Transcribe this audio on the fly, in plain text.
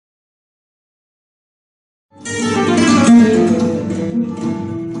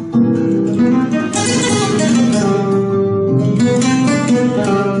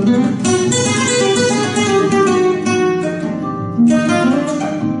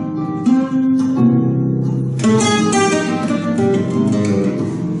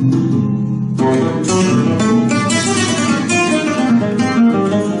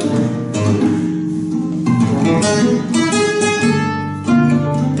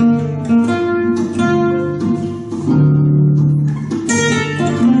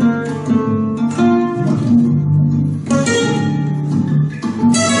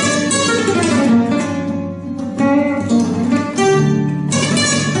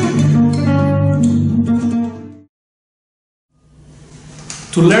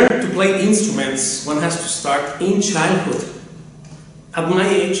To learn to play instruments, one has to start in childhood. At my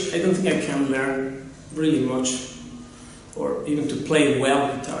age, I don't think I can learn really much, or even to play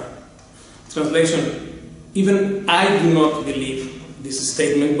well guitar. Translation, even I do not believe this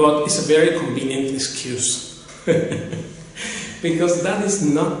statement, but it's a very convenient excuse. Because that is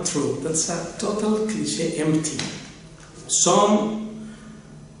not true. That's a total cliché, empty.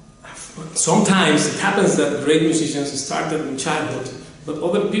 Sometimes it happens that great musicians started in childhood, but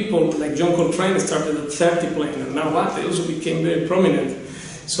other people, like John Coltrane, started at 30 playing, and now what? They also became very prominent.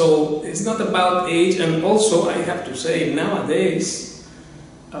 So it's not about age, and also I have to say, nowadays,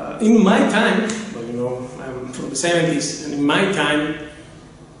 in my time, well, you know, I'm from the 70s, and in my time,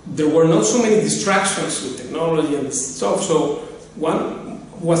 there were not so many distractions with technology and stuff, so one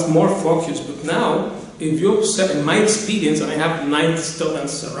was more focused. But now, if you observe, in my experience, and I have 90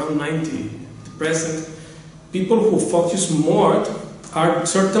 students, around 90 at the present, people who focus more are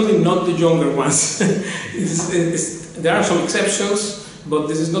certainly not the younger ones. There are some exceptions, but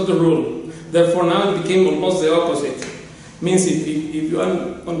this is not the rule. Therefore, now it became almost the opposite. It means if you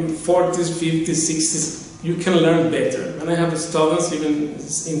are on your 40s, 50s, 60s, you can learn better. And I have students even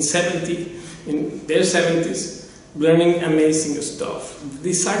in their 70s, learning amazing stuff. The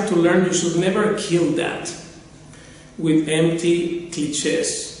desire to learn, you should never kill that with empty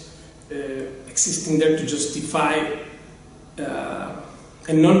cliches existing there to justify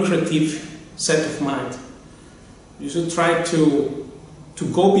a non-creative set of mind. You should try to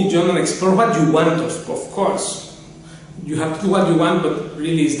go beyond and explore what you want, of course. You have to do what you want, but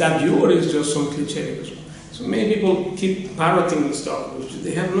really, is that you, or is just some cliche? So many people keep parroting stuff, which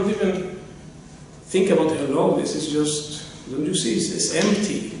they have not even think about, hello, this is just, don't you see, it's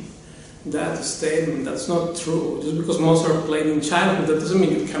empty. That statement, that's not true. Just because Mozart played in childhood, that doesn't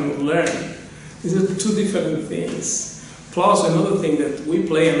mean you cannot learn. These are two different things. Plus, another thing that we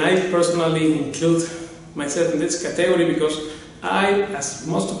play, and I personally include myself in this category because I, as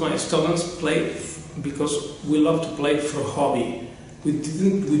most of my students, play because we love to play for hobby. We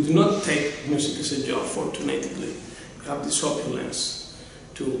do not take music as a job, fortunately. We have this opulence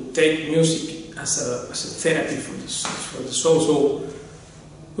to take music as a therapy for the soul. So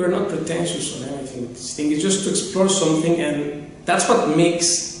we're not pretentious on anything. This thing is just to explore something, and that's what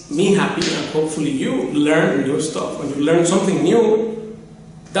makes me happy, and hopefully you learn new stuff. When you learn something new,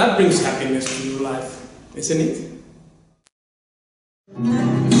 that brings happiness to your life, isn't it?